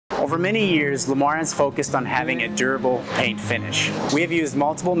Over many years, Lamar has focused on having a durable paint finish. We have used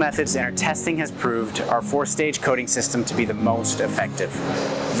multiple methods and our testing has proved our 4-stage coating system to be the most effective.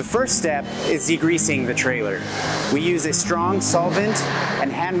 The first step is degreasing the trailer. We use a strong solvent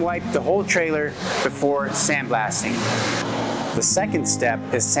and hand wipe the whole trailer before sandblasting. The second step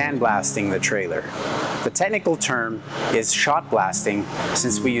is sandblasting the trailer. The technical term is shot blasting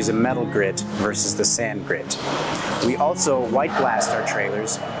since we use a metal grit versus the sand grit. We also white blast our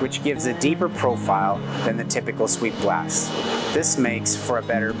trailers, which gives a deeper profile than the typical sweep blast. This makes for a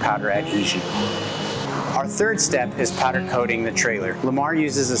better powder adhesion. Our third step is powder coating the trailer. Lamar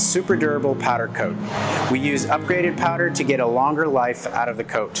uses a super durable powder coat. We use upgraded powder to get a longer life out of the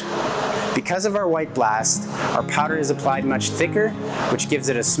coat. Because of our white blast, our powder is applied much thicker, which gives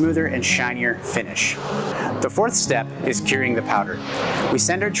it a smoother and shinier finish. The fourth step is curing the powder. We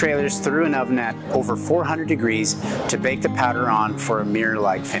send our trailers through an oven at over 400 degrees to bake the powder on for a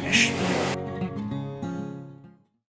mirror-like finish.